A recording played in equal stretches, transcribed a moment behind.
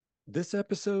This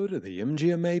episode of the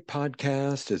MGMA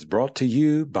podcast is brought to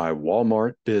you by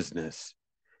Walmart Business.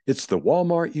 It's the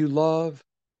Walmart you love,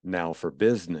 now for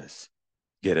business.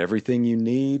 Get everything you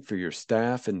need for your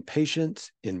staff and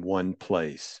patients in one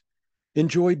place.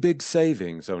 Enjoy big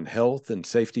savings on health and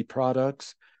safety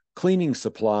products, cleaning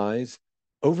supplies,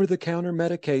 over-the-counter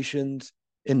medications,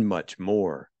 and much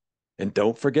more. And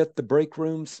don't forget the break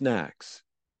room snacks.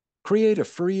 Create a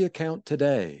free account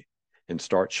today and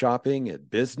start shopping at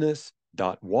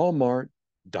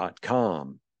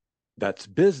business.walmart.com. That's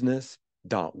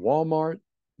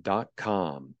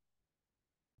business.walmart.com.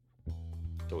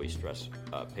 So we stress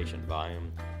patient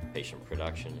volume, patient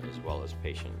production, as well as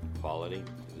patient quality.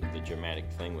 The dramatic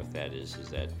thing with that is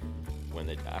that when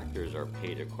the doctors are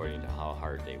paid according to how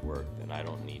hard they work, then I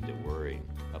don't need to worry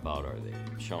about are they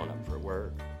showing up for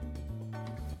work.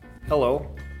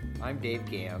 Hello, I'm Dave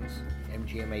Gans,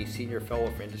 MGMA Senior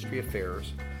Fellow for Industry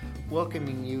Affairs,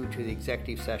 welcoming you to the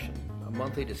Executive Session, a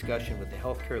monthly discussion with the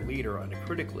healthcare leader on a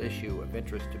critical issue of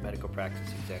interest to medical practice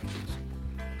executives.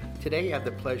 Today I have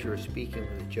the pleasure of speaking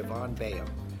with Javon Bea,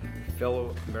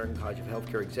 Fellow American College of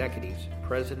Healthcare Executives,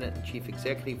 President and Chief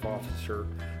Executive Officer,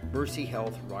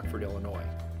 Mercyhealth, Rockford, Illinois.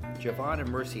 Javon and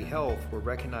Mercyhealth were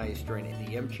recognized during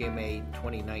the MGMA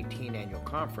 2019 annual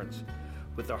conference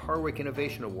with the Harwick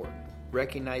Innovation Award,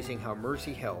 recognizing how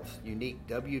Mercyhealth's unique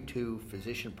W-2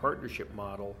 physician partnership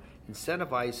model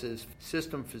incentivizes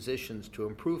system physicians to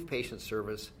improve patient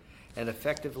service and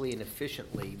effectively and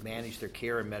efficiently manage their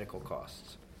care and medical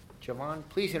costs. Javon,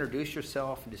 please introduce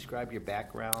yourself and describe your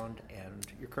background and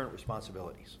your current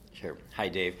responsibilities. Sure. Hi,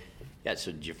 Dave. Yeah,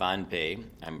 so Javon Bea.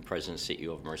 I'm President and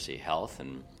CEO of Mercyhealth,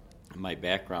 and my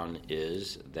background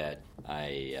is that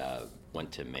I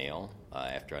went to Mayo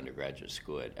after undergraduate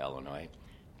school at Illinois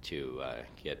to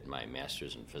get my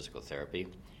master's in physical therapy.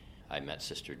 I met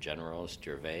Sister General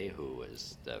Gervais, who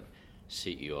was the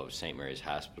CEO of St. Mary's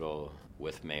Hospital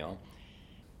with Mayo.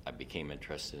 I became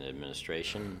interested in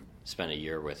administration, spent a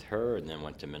year with her, and then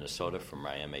went to Minnesota for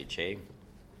my MHA.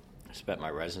 Spent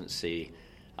my residency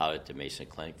out at the Mason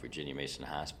Clinic, Virginia Mason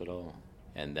Hospital,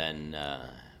 and then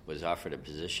was offered a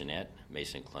position at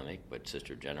Mason Clinic, but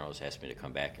Sister Generals asked me to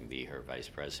come back and be her vice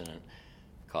president,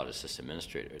 called assistant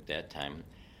administrator at that time,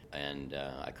 and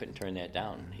I couldn't turn that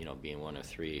down, being one of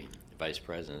three vice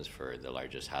presidents for the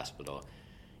largest hospital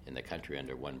in the country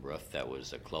under one roof that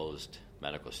was a closed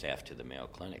medical staff to the Mayo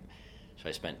Clinic. So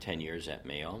I spent 10 years at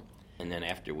Mayo, and then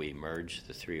after we merged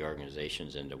the three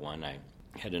organizations into one, I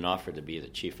had an offer to be the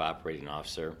chief operating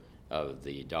officer of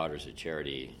the Daughters of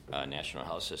Charity National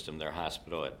Health System, their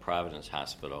hospital at Providence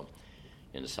Hospital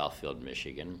in Southfield,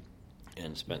 Michigan,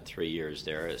 and spent 3 years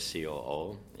there as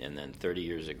COO, and then 30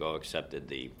 years ago accepted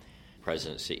the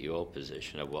president CEO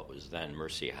position of what was then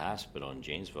Mercy Hospital in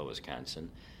Janesville,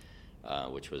 Wisconsin,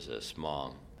 which was a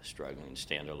small, struggling,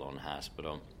 standalone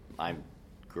hospital. I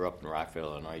grew up in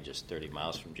Rockville, Illinois, just 30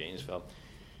 miles from Janesville,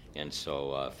 and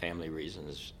so family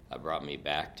reasons brought me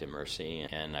back to Mercy,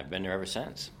 and I've been there ever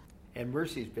since. And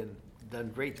Mercy's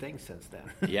done great things since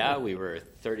then. Yeah, we were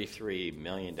 $33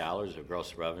 million of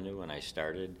gross revenue when I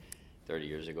started 30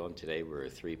 years ago, and today we're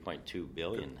 $3.2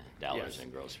 billion in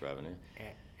gross revenue.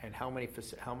 And how many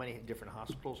different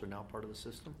hospitals are now part of the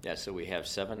system? Yeah, so we have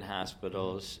 7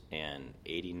 hospitals and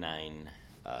 89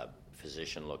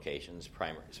 physician locations,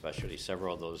 primary specialty.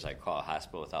 Several of those I call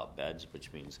hospital without beds,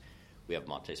 which means we have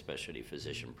multi-specialty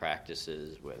physician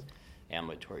practices with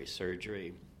ambulatory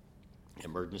surgery,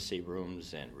 emergency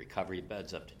rooms, and recovery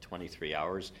beds up to 23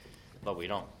 hours. But we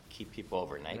don't keep people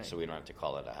overnight, so we don't have to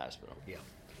call it a hospital. Yeah.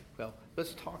 Well,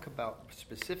 let's talk about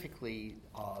specifically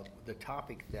the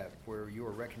topic where you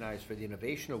were recognized for the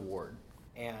Innovation Award,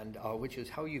 and which is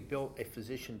how you built a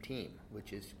physician team,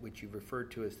 which you referred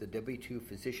to as the W-2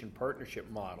 physician partnership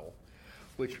model,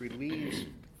 which relieves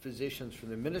physicians from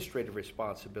the administrative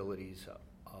responsibilities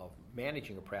of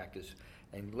managing a practice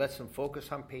and lets them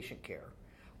focus on patient care.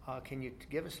 Can you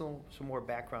give us some more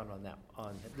background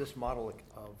on this model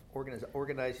of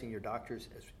organizing your doctors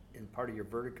as in part of your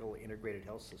vertically integrated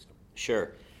health system?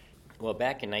 Sure. Well,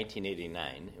 back in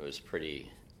 1989, it was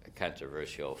pretty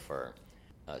controversial for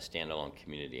standalone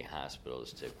community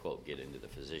hospitals to, quote, get into the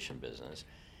physician business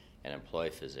and employ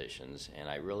physicians, and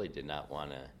I really did not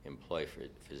want to employ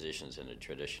physicians in a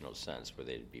traditional sense where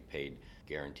they'd be paid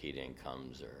guaranteed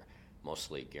incomes or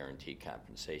mostly guaranteed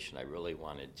compensation. I really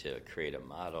wanted to create a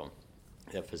model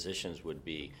that physicians would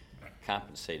be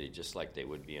compensated just like they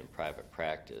would be in private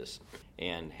practice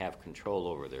and have control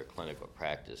over their clinical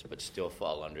practice, but still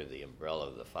fall under the umbrella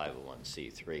of the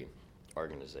 501c3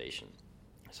 organization.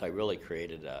 So I really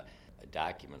created a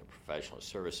document, a professional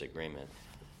service agreement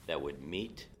that would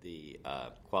meet the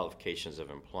qualifications of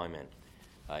employment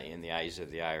in the eyes of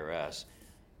the IRS,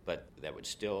 but that would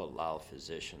still allow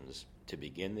physicians to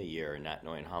begin the year not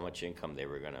knowing how much income they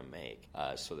were going to make,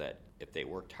 so that if they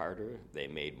worked harder, they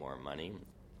made more money.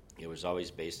 It was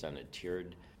always based on a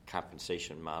tiered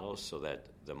compensation model, so that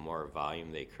the more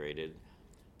volume they created,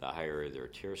 the higher their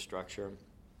tier structure.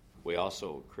 We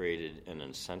also created an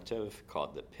incentive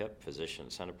called the PIP, Physician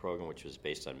Incentive Program, which was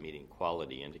based on meeting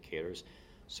quality indicators.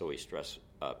 So we stress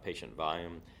patient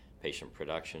volume, patient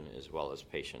production, as well as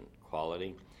patient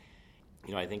quality.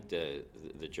 I think the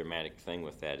dramatic thing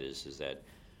with that is that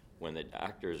when the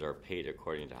doctors are paid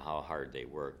according to how hard they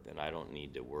work, then I don't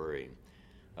need to worry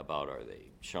about, are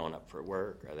they showing up for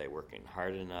work, are they working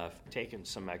hard enough, taking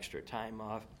some extra time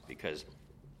off, because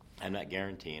I'm not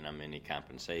guaranteeing them any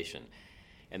compensation.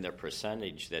 And the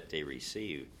percentage that they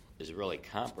receive is really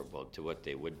comparable to what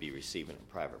they would be receiving in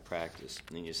private practice.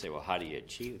 And then you say, well, how do you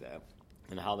achieve that?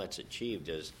 And how that's achieved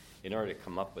is, in order to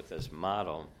come up with this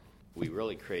model, we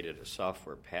really created a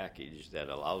software package that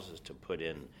allows us to put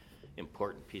in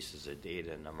important pieces of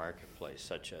data in the marketplace,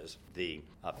 such as the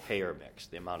payer mix,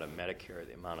 the amount of Medicare,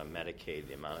 the amount of Medicaid,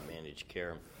 the amount of managed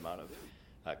care, the amount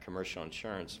of commercial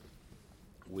insurance.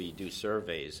 We do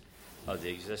surveys of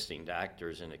the existing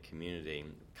doctors in the community,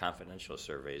 confidential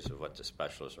surveys of what the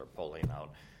specialists are pulling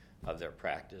out of their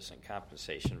practice and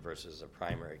compensation versus the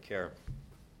primary care,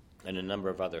 and a number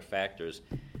of other factors.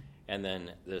 And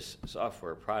then this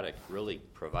software product really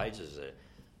provides us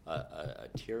a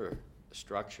tier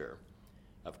structure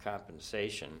of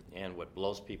compensation. And what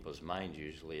blows people's minds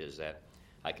usually is that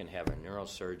I can have a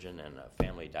neurosurgeon and a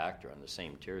family doctor on the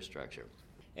same tier structure,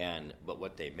 but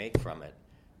what they make from it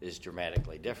is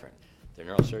dramatically different. The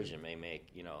neurosurgeon may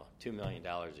make $2 million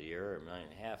a year or $1.5 million,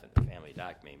 and the family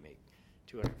doc may make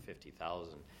 $250,000.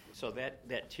 So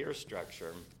that tier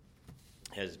structure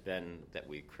has been, that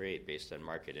we create based on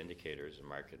market indicators and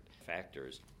market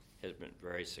factors, has been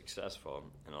very successful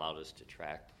and allowed us to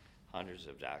attract hundreds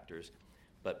of doctors.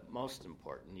 But most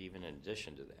important, even in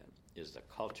addition to that, is the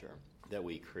culture that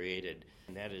we created,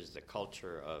 and that is the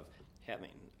culture of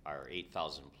having our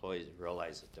 8,000 employees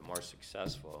realize that the more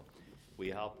successful we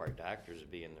help our doctors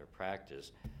be in their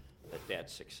practice, that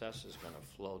success is going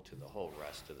to flow to the whole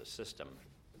rest of the system.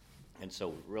 And so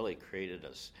we really created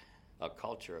a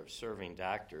culture of serving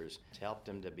doctors to help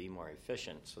them to be more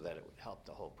efficient so that it would help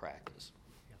the whole practice.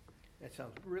 Yeah. That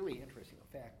sounds really interesting.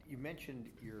 In fact, you mentioned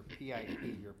your PIP,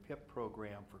 your PIP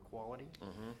program for quality,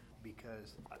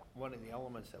 because one of the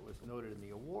elements that was noted in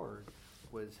the award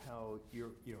was how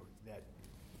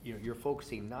you're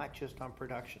focusing not just on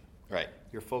production. Right.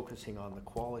 You're focusing on the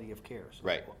quality of care. So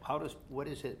right. What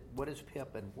is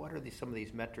PIP, and what are some of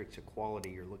these metrics of quality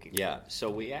you're looking for? Yeah. So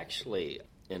we actually,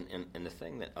 and the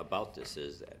thing that about this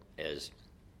is that as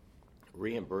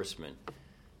reimbursement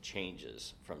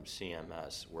changes from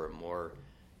CMS, where more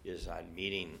is on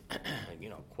meeting,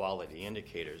 quality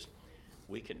indicators,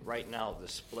 we can, right now the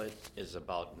split is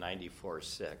about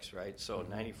 94-6, right? So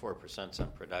 94% is on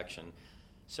production,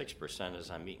 6% is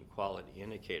on meeting quality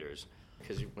indicators.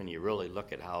 Because when you really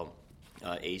look at how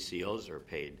ACOs are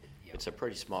paid, it's a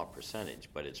pretty small percentage,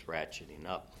 but it's ratcheting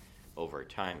up over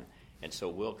time. And so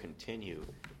we'll continue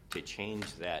to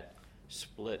change that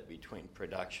split between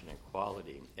production and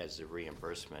quality as the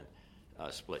reimbursement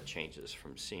split changes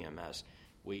from CMS.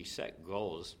 We set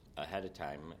goals ahead of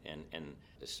time and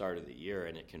the start of the year,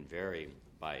 and it can vary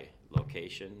by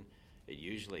location. It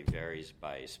usually varies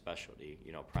by specialty,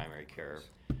 primary care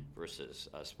versus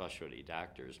specialty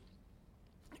doctors.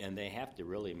 And they have to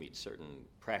really meet certain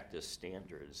practice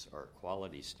standards or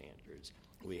quality standards.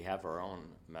 We have our own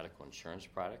medical insurance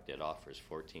product that offers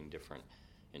 14 different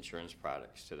insurance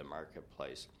products to the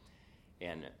marketplace.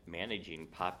 And managing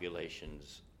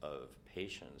populations of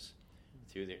patients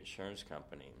through the insurance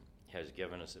company has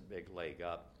given us a big leg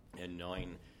up in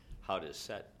knowing how to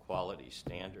set quality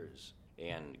standards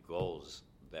and goals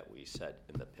that we set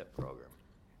in the PIP program.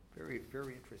 Very,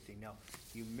 very interesting. Now,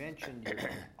 you mentioned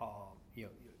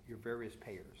your various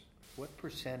payers. What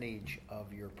percentage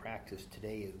of your practice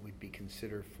today would be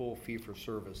considered full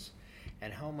fee-for-service,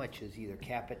 and how much is either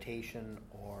capitation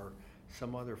or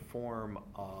some other form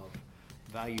of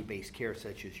value-based care,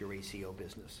 such as your ACO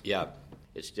business? Yeah,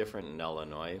 it's different in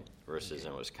Illinois versus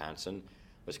in Wisconsin.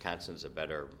 Wisconsin's a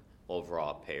better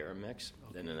overall payer mix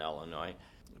than in Illinois.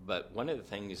 But one of the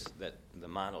things that the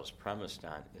model is premised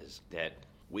on is that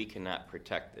we cannot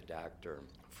protect the doctor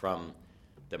from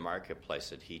the marketplace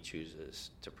that he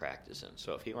chooses to practice in.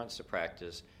 So if he wants to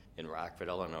practice in Rockford,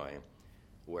 Illinois,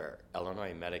 where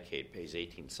Illinois Medicaid pays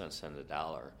 18 cents on the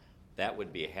dollar, that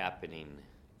would be happening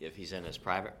if he's in his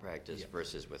private practice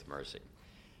versus with Mercy.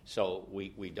 So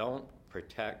we don't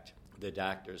protect the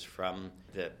doctors from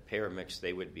the payer mix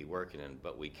they would be working in,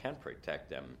 but we can protect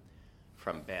them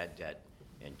from bad debt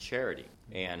and charity.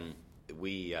 And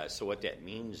so what that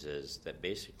means is that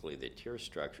basically the tier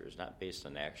structure is not based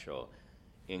on actual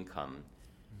income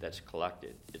that's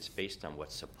collected. It's based on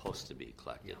what's supposed to be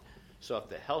collected. So if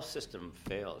the health system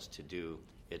fails to do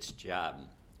its job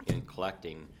in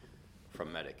collecting from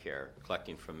Medicare,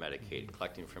 collecting from Medicaid,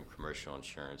 collecting from commercial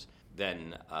insurance,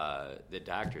 then the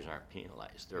doctors aren't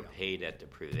penalized. They're paid at the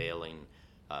prevailing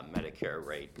Medicare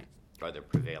rate or the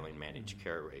prevailing managed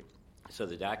care rate. So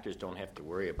the doctors don't have to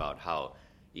worry about how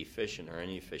efficient or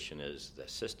inefficient the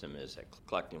system is at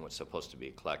collecting what's supposed to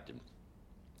be collected.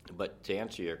 But to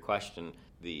answer your question,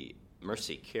 the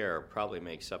Mercy Care probably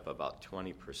makes up about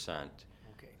 20%,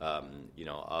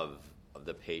 of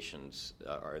the patients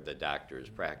or the doctors'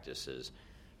 practices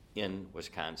in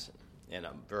Wisconsin, and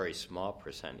a very small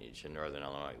percentage in Northern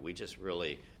Illinois. We just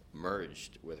really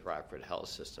merged with Rockford Health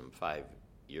System 5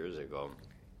 years ago,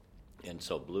 and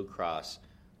so Blue Cross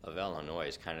of Illinois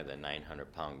is kind of the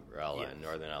 900-pound gorilla in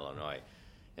Northern Illinois.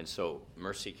 And so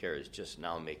Mercy Care is just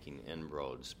now making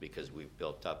inroads because we've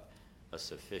built up a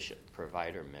sufficient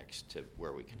provider mix to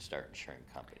where we can start insuring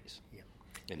companies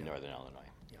in Northern Illinois.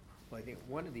 Yeah. Well, I think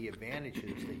one of the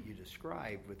advantages that you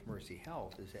described with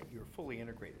Mercyhealth is that you're fully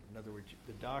integrated. In other words,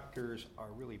 the doctors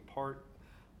are really part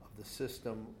of the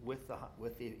system with the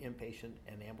inpatient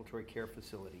and ambulatory care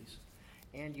facilities,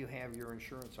 and you have your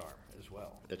insurance arm as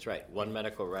well. That's right. One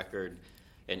medical record,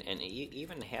 and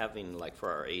even having, like for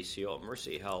our ACO,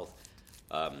 Mercyhealth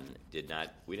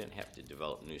we didn't have to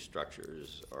develop new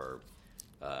structures or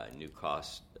new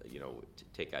costs, to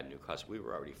take on new costs. We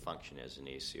were already functioning as an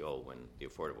ACO when the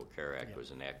Affordable Care Act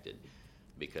was enacted,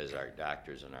 because our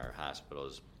doctors and our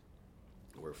hospitals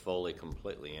were fully,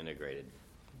 completely integrated.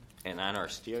 And on our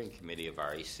steering committee of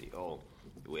our ACO,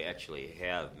 we actually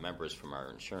have members from our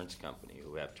insurance company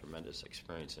who have tremendous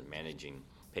experience in managing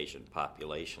patient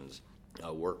populations,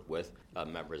 work with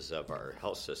members of our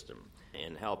health system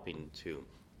in helping to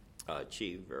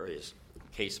achieve various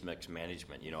case mix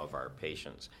management, of our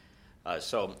patients.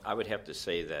 So I would have to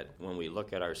say that when we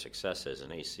look at our success as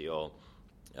an ACO,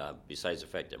 besides the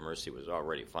fact that Mercy was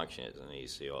already functioning as an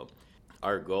ACO,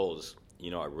 our goals,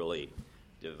 are really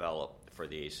developed for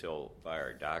the ACO by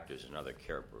our doctors and other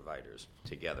care providers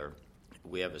together.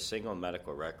 We have a single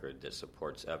medical record that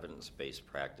supports evidence-based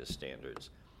practice standards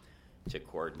to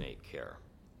coordinate care.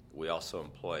 We also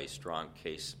employ strong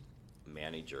case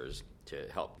managers to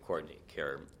help coordinate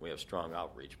care. We have strong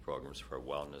outreach programs for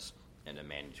wellness and to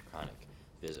manage chronic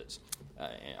visits,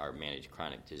 or manage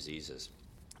chronic diseases.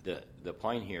 The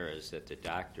point here is that the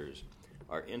doctors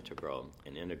are integral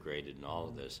and integrated in all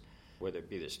of this, whether it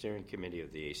be the steering committee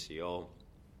of the ACO.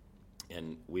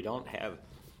 And we don't have,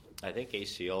 I think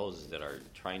ACOs that are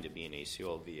trying to be an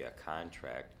ACO via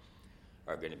contract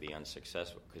are going to be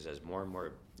unsuccessful, because as more and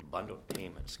more bundled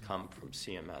payments come from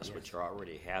CMS, which are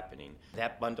already happening,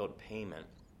 that bundled payment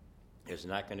is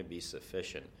not going to be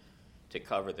sufficient to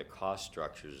cover the cost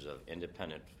structures of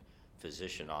independent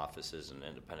physician offices and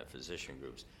independent physician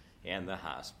groups and the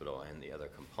hospital and the other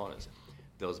components.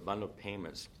 Those bundled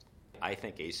payments, I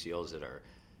think ACOs that are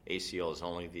ACOs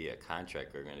only via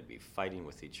contract are going to be fighting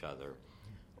with each other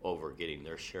over getting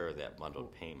their share of that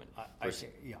bundled payment. I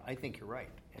think you're right.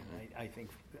 And I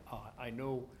think I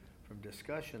know from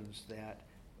discussions that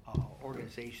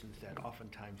organizations that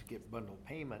oftentimes get bundled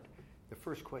payment, the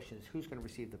first question is who's going to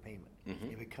receive the payment.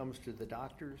 If it comes to the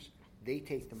doctors, they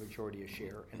take the majority of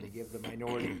share and they give the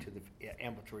minority to the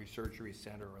ambulatory surgery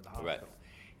center or the hospital. Right.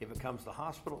 If it comes to the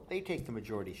hospital, they take the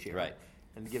majority share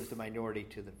and gives the minority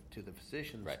to the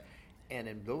physicians. Right. And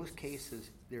in those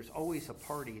cases, there's always a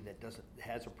party that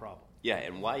has a problem. Yeah,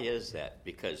 and why is that?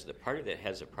 Because the party that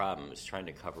has a problem is trying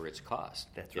to cover its cost.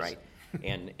 That's right.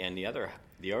 and the other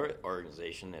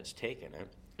organization that's taken it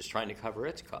is trying to cover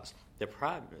its cost. The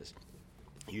problem is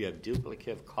you have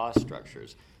duplicative cost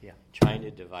structures trying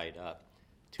to divide up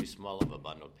too small of a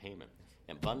bundled payment.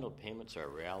 And bundled payments are a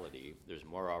reality. There's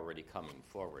more already coming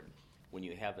forward. When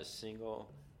you have a single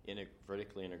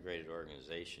vertically integrated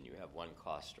organization, you have one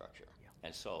cost structure.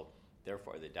 And so,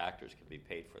 therefore, the doctors can be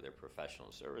paid for their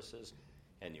professional services,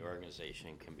 and the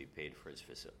organization can be paid for its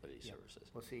facility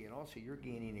services. Well, see, and also you're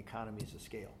gaining economies of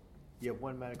scale. You have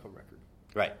one medical record.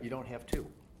 Right. You don't have two.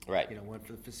 Right. One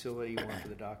for the facility, one for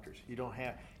the doctors. You don't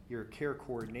have your care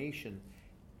coordination.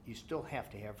 You still have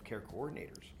to have care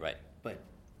coordinators. Right. But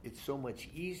it's so much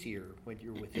easier when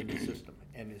you're within the system,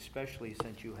 and especially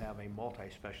since you have a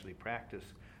multi-specialty practice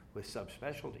with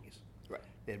subspecialties. Right.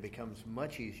 then it becomes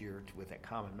much easier with that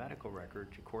common medical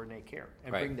record to coordinate care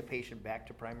and Right. bring the patient back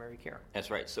to primary care.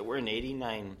 That's right. So we're in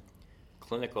 89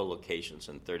 clinical locations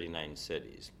in 39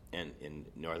 cities, and in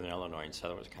northern Illinois and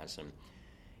southern Wisconsin.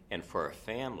 And for a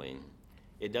family,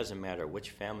 it doesn't matter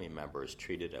which family member is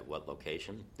treated at what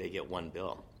location. They get one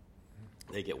bill.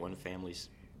 They get one family's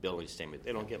billing statement.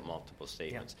 They don't get multiple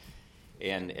statements.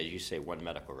 Yeah. And as you say, one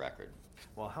medical record.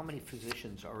 Well, how many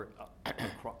physicians are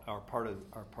part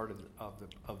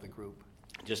of the group?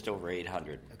 Just over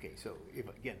 800. Okay, so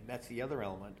again, that's the other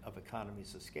element of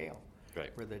economies of scale. Right.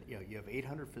 Where you have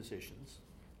 800 physicians,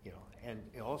 and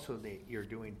also you're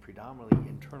doing predominantly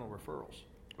internal referrals.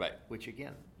 Right. Which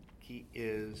again,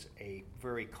 is a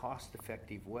very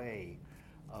cost-effective way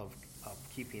of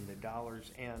keeping the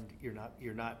dollars, and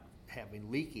you're not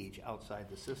having leakage outside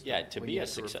the system. Yeah, to be a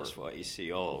successful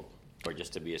ACO, or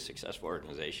just to be a successful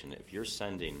organization, if you're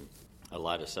sending a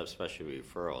lot of subspecialty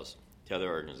referrals to other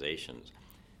organizations,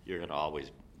 you're going to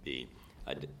always be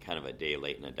kind of a day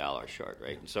late and a dollar short,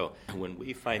 right? And so when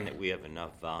we find that we have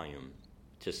enough volume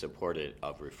to support it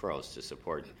of referrals to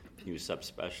support new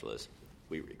subspecialists,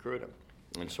 we recruit them.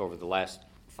 And so over the last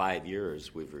 5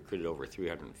 years, we've recruited over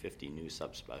 350 new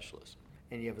subspecialists.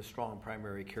 And you have a strong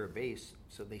primary care base,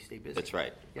 so they stay busy. That's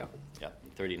right. Yeah. Yeah,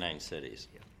 39 cities.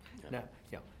 Yeah.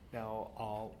 Now,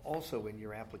 also in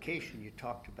your application, you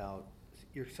talked about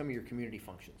some of your community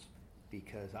functions,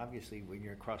 because obviously when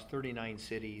you're across 39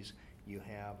 cities, you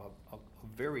have a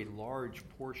very large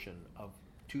portion of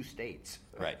 2 states,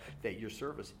 right, that you're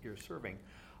serving.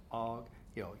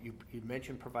 You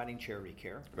mentioned providing charity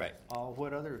care. Right.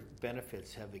 What other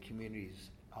benefits have the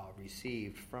communities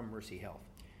received from Mercyhealth?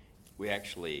 We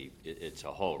actually, it's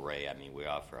a whole array. I mean, we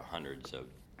offer hundreds of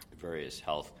various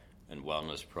health and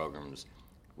wellness programs.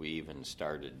 We even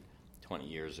started 20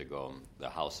 years ago the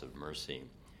House of Mercy,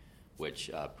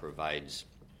 which provides,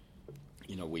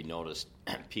 we noticed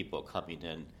people coming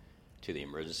in to the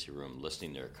emergency room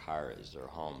listing their car as their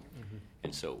home. Mm-hmm.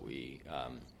 And so we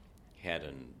had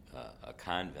a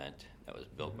convent that was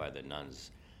built by the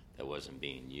nuns that wasn't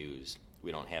being used.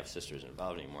 We don't have sisters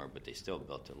involved anymore, but they still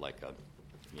built it like a,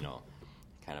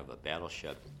 kind of a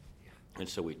battleship. And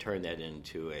so we turned that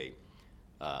into a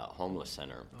homeless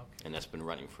center, and that's been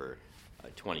running for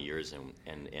 20 years.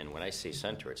 And when I say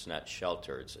center, it's not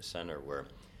shelter. It's a center where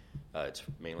it's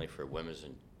mainly for women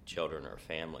and children or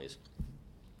families,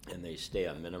 and they stay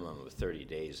a minimum of 30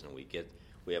 days. And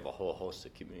we have a whole host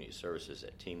of community services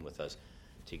that team with us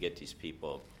to get these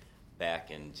people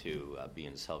back into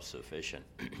being self-sufficient.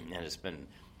 And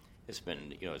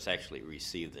it's actually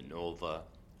received the NOVA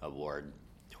Award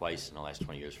twice in the last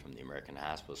 20 years from the American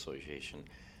Hospital Association.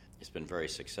 It's been very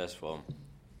successful,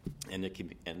 and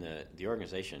the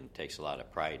organization takes a lot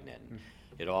of pride in it.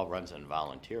 It all runs on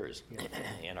volunteers,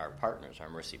 and our partners, our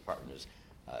Mercy partners,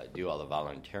 do all the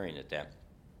volunteering at that.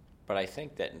 But I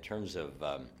think that in terms of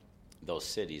those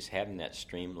cities, having that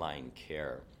streamlined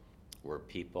care where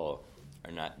people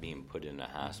are not being put in a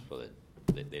hospital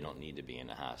that they don't need to be in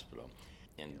a hospital,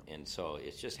 and so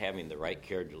it's just having the right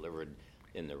care delivered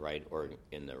in the right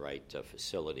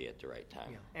facility at the right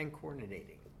time, and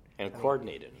coordinating.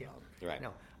 Coordinated. Yeah. Right.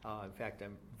 No, in fact,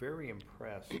 I'm very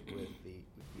impressed with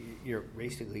you're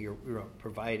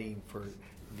providing for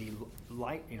the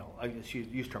I just use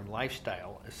the term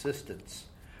lifestyle assistance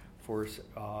for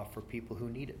people who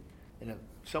need it. In a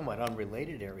somewhat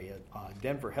unrelated area,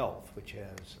 Denver Health, which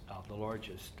has the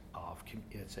largest,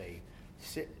 it's a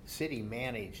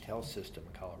city-managed health system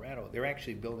in Colorado. They're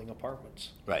actually building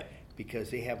apartments, right?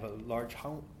 Because they have a large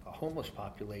homeless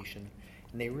population,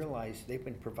 and they realize they've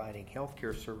been providing health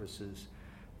care services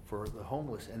for the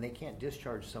homeless, and they can't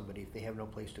discharge somebody if they have no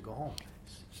place to go home.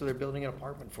 So they're building an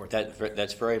apartment for them.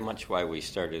 That's very much why we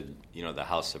started, the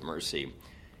House of Mercy,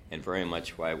 and very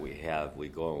much why we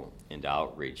go into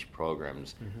outreach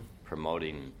programs,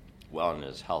 promoting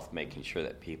wellness, health, making sure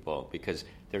that people, because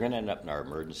they're going to end up in our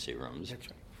emergency rooms. That's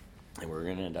right. And we're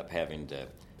going to end up having to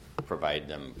provide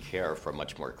them care for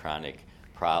much more chronic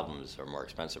problems or more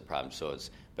expensive problems. So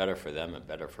it's better for them and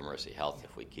better for Mercyhealth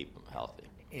if we keep them healthy.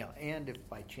 And if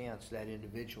by chance that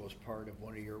individual is part of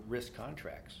one of your risk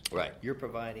contracts, right, you're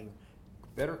providing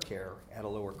better care at a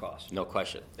lower cost. No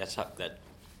question. That's how that.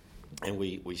 And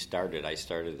I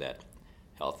started that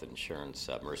health insurance,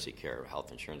 Mercy Care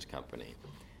health insurance company,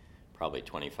 probably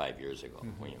 25 years ago.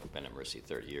 When you've been at Mercy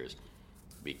 30 years,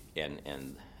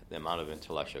 and the amount of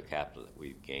intellectual capital that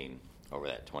we've gained over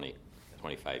that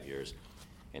 25 years,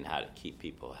 and how to keep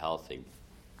people healthy,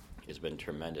 has been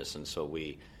tremendous. And so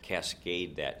we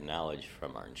cascade that knowledge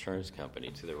from our insurance company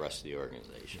to the rest of the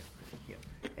organization. Yeah.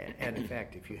 And in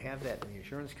fact, if you have that in the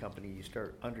insurance company, you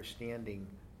start understanding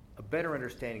a better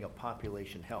understanding of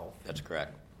population health. That's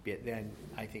correct. Than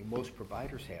I think most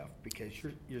providers have, because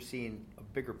you're seeing a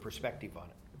bigger perspective on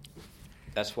it.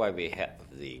 That's why we have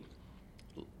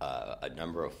a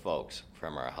number of folks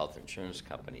from our health insurance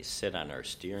company sit on our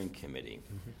steering committee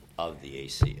of the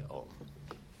ACO.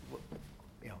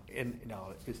 And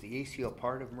now, is the ACO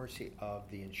part of Mercy of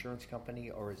the insurance company,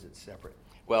 or is it separate?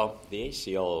 Well, the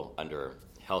ACO under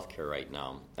healthcare right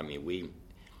now, I mean,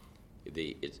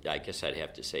 I guess I'd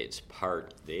have to say it's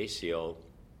part, the ACO,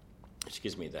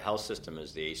 the health system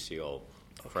is the ACO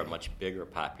for a much bigger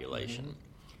population,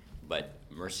 but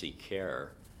Mercy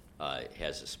Care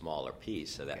has a smaller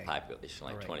piece of that population,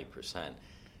 like 20%.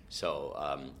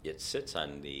 So it sits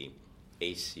on the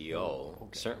ACO,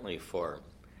 certainly for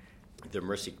the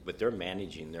Mercy, but they're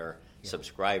managing their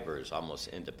subscribers almost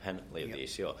independently of the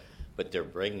ACO. But they're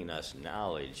bringing us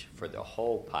knowledge for the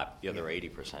whole the other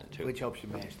 80% too. Which helps you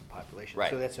manage the population.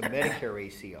 Right. So that's a Medicare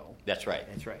ACO. That's right.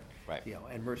 That's right. Right.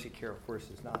 And Mercy Care, of course,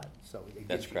 is not. So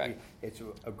that's correct. It's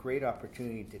a great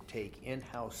opportunity to take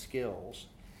in-house skills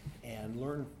and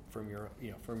learn from your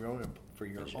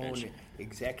own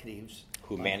executives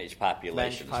who manage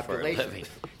populations for a living.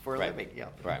 For a living,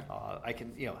 Right. I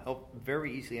can help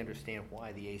very easily understand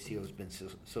why the ACO has been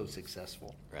so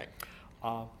successful. Right.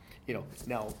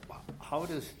 Now, how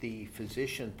does the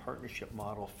physician partnership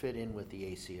model fit in with the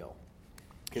ACO?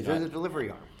 Because they're the delivery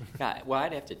arm. Yeah, well,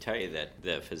 I'd have to tell you that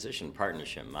the physician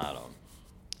partnership model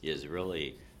is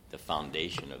really the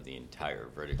foundation of the entire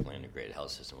vertically integrated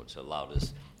health system, which allowed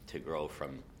us to grow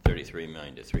from 33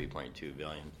 million to 3.2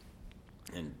 billion,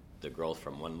 and the growth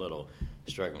from one little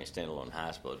struggling standalone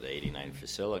hospital to 89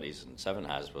 facilities and 7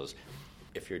 hospitals.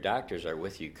 If your doctors are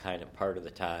with you kind of part of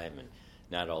the time and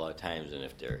not all the times, and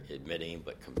if they're admitting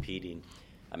but competing,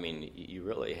 I mean, you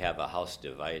really have a house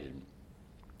divided.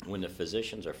 When the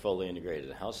physicians are fully integrated in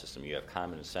the health system, you have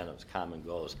common incentives, common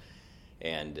goals,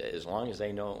 and as long as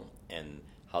they know and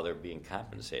how they're being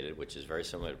compensated, which is very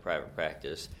similar to private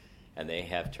practice, and they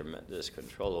have tremendous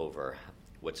control over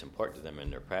what's important to them in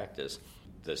their practice,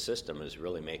 the system is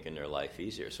really making their life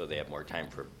easier, so they have more time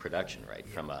for production, right,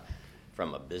 from a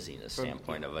busyness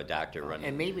standpoint of a doctor running.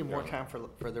 And maybe more time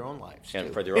for their own lives, and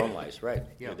too. For their own lives, right.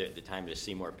 The time to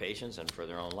see more patients and for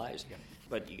their own lives. Yeah.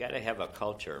 But you got to have a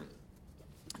culture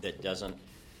that doesn't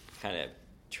kind of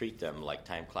treat them like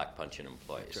time clock punching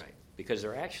employees. That's right. Because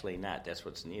they're actually not. That's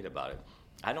what's neat about it.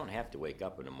 I don't have to wake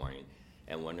up in the morning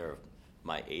and wonder if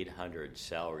my 800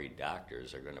 salaried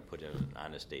doctors are going to put in an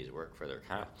honest day's work for their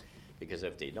comp. Because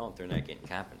if they don't, they're not getting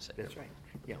compensated. That's right.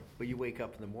 Yeah, but you wake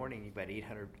up in the morning, you've got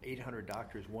 800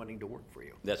 doctors wanting to work for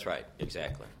you. That's right,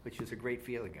 exactly. Which is a great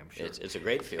feeling, I'm sure. It's a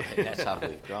great feeling. That's how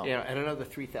we've grown. And another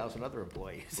 3,000 other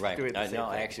employees. Right. Doing the same thing.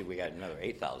 Actually, we got another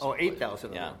 8,000. Oh,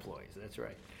 8,000 other employees. That's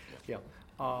right. Yeah.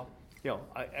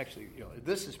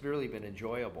 This has really been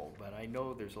enjoyable, but I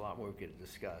know there's a lot more we could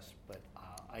discuss. But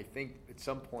I think at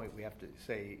some point we have to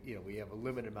say, we have a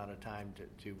limited amount of time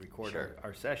to record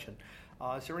our session.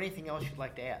 Is there anything else you'd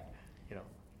like to add?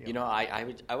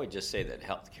 I would just say that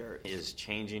healthcare is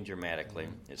changing dramatically.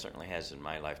 It certainly has in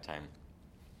my lifetime.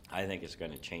 I think it's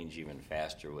going to change even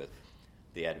faster with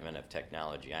the advent of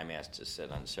technology. I'm asked to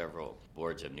sit on several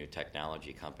boards of new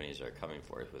technology companies that are coming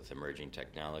forth with emerging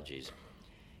technologies.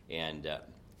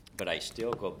 But I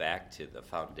still go back to the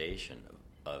foundation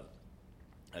of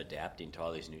adapting to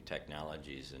all these new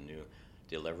technologies and new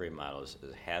delivery models,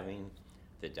 is having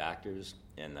the doctors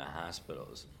and the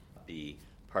hospitals be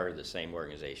part of the same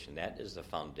organization. That is the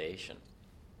foundation.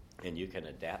 And you can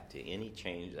adapt to any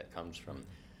change that comes from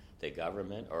the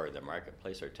government or the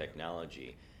marketplace or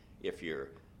technology if you're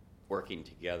working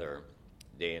together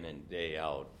day in and day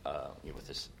out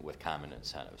with common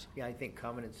incentives. Yeah, I think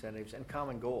common incentives and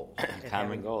common goals. And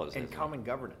common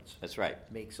governance. That's right.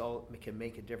 Can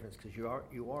make a difference, because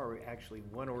you are actually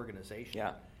one organization.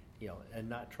 Yeah. And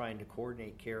not trying to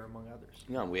coordinate care among others.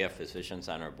 No, we have physicians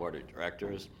on our board of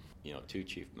directors, 2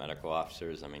 chief medical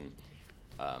officers. I mean,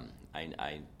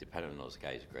 I depend on those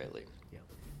guys greatly. Yeah.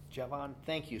 Javon,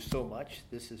 thank you so much.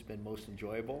 This has been most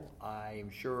enjoyable. I am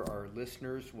sure our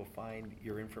listeners will find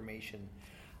your information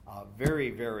very,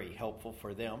 very helpful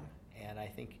for them. And I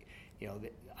think,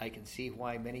 I can see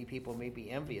why many people may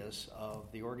be envious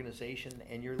of the organization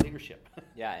and your leadership.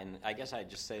 Yeah, and I guess I'd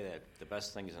just say that the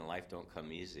best things in life don't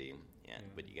come easy,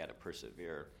 but you got to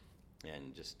persevere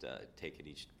and just take it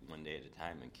each one day at a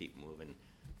time and keep moving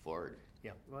forward.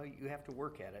 Yeah, well, you have to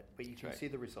work at it, but you can see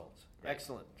the results. Right.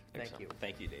 Excellent. Thank you.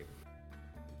 Thank you, Dave.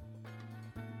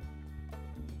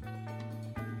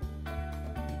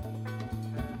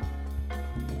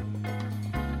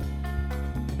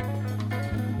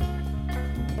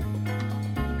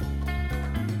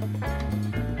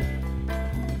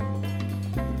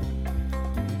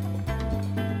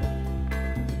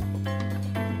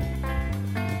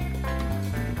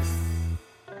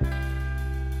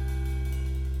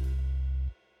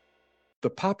 The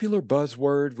popular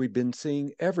buzzword we've been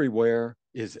seeing everywhere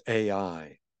is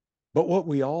AI. But what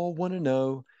we all want to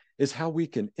know is how we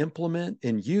can implement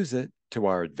and use it to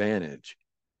our advantage.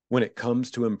 When it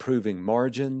comes to improving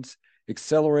margins,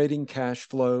 accelerating cash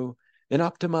flow, and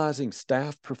optimizing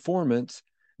staff performance,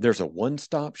 there's a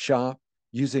one-stop shop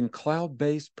using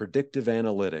cloud-based predictive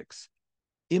analytics.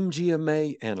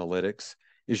 MGMA Analytics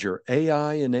is your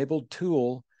AI-enabled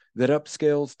tool that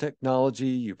upscales technology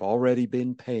you've already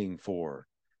been paying for,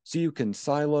 so you can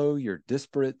silo your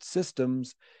disparate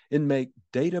systems and make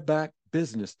data-backed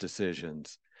business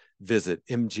decisions. Visit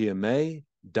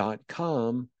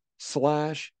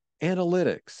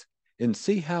mgma.com/analytics and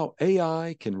see how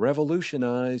AI can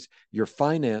revolutionize your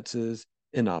finances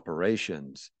and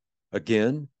operations.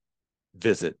 Again,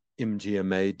 visit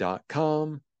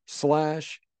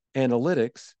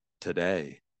mgma.com/analytics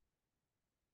today.